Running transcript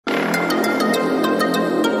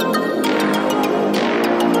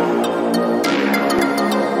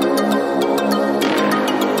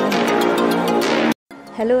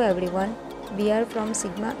Hello everyone, we are from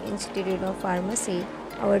Sigma Institute of Pharmacy.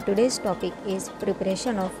 Our today's topic is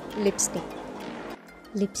preparation of lipstick.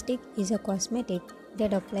 Lipstick is a cosmetic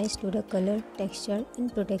that applies to the color, texture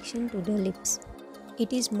and protection to the lips.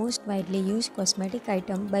 It is most widely used cosmetic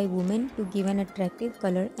item by women to give an attractive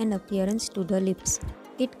color and appearance to the lips.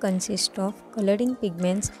 It consists of coloring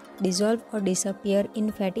pigments, dissolve or disappear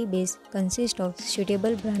in fatty base, consist of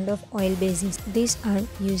suitable brand of oil bases. These are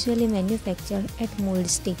usually manufactured at mold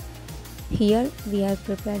stick. Here we are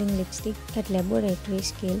preparing lipstick at laboratory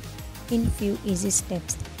scale in few easy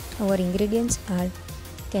steps. Our ingredients are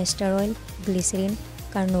castor oil, glycerin,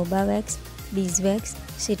 carnauba wax, beeswax,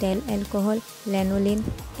 cetyl alcohol, lanolin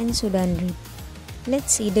and Sudan reed.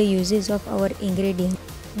 Let's see the uses of our ingredient.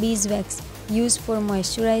 Beeswax used for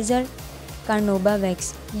moisturizer, carnauba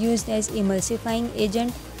wax used as emulsifying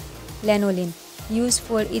agent, lanolin used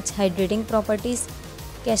for its hydrating properties,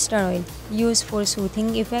 castor oil used for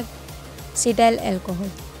soothing effect, cetyl alcohol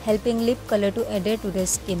helping lip color to adhere to the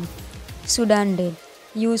skin, Sudan reed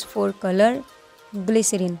used for color,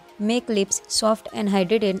 glycerin make lips soft and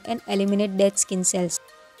hydrated and eliminate dead skin cells.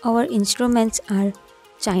 Our instruments are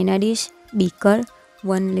china dish, beaker,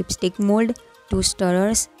 1 lipstick mold, 2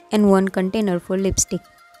 stirrers and 1 container for lipstick.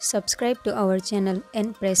 Subscribe to our channel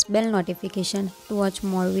and press bell notification to watch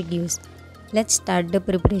more videos. Let's start the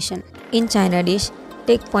preparation. In china dish,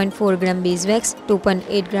 take 0.4 gram beeswax,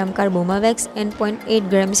 2.8 gram carnauba wax and 0.8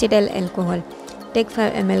 gram cetyl alcohol. Take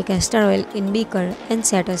 5 ml castor oil in beaker and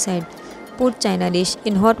set aside. Put china dish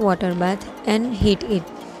in hot water bath and heat it.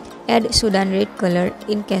 Add Sudan red color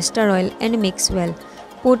in castor oil and mix well.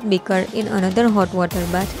 Put beaker in another hot water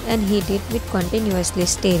bath and heat it with continuously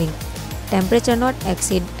stirring. Temperature not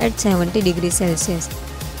exceed at 70 degrees Celsius.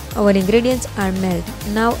 Our ingredients are melt.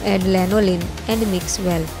 Now add lanolin and mix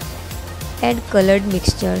well. Add colored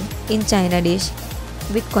mixture in china dish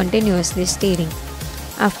with continuously stirring.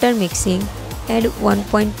 After mixing, add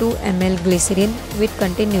 1.2 ml glycerin with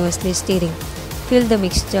continuously stirring. Fill the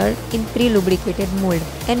mixture in pre-lubricated mold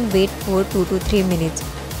and wait for 2 to 3 minutes.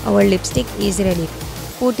 Our lipstick is ready.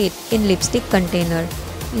 Put it in lipstick container.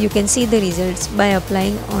 You can see the results by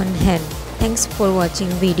applying on hand. Thanks for watching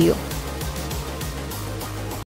video.